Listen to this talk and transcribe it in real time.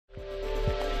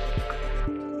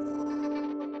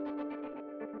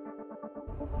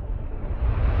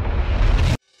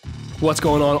What's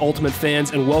going on, Ultimate fans,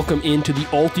 and welcome into the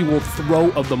Ulti-World Throw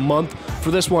of the Month.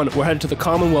 For this one, we're headed to the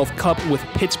Commonwealth Cup with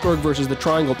Pittsburgh versus the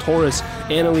Triangle Taurus.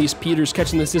 Annelise Peters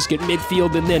catching this disc at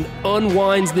midfield and then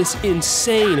unwinds this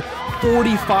insane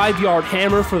 45-yard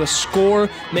hammer for the score.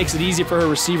 Makes it easy for her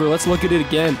receiver. Let's look at it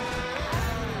again.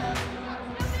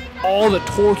 All the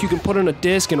torque you can put on a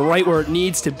disc and right where it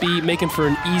needs to be, making for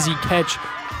an easy catch.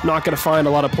 Not going to find a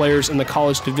lot of players in the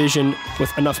college division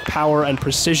with enough power and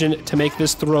precision to make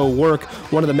this throw work.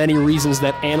 One of the many reasons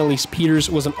that Annelise Peters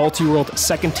was an Ulti-World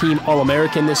second-team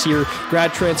All-American this year.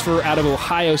 Grad transfer out of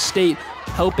Ohio State,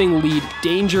 helping lead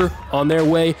Danger on their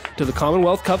way to the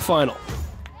Commonwealth Cup final.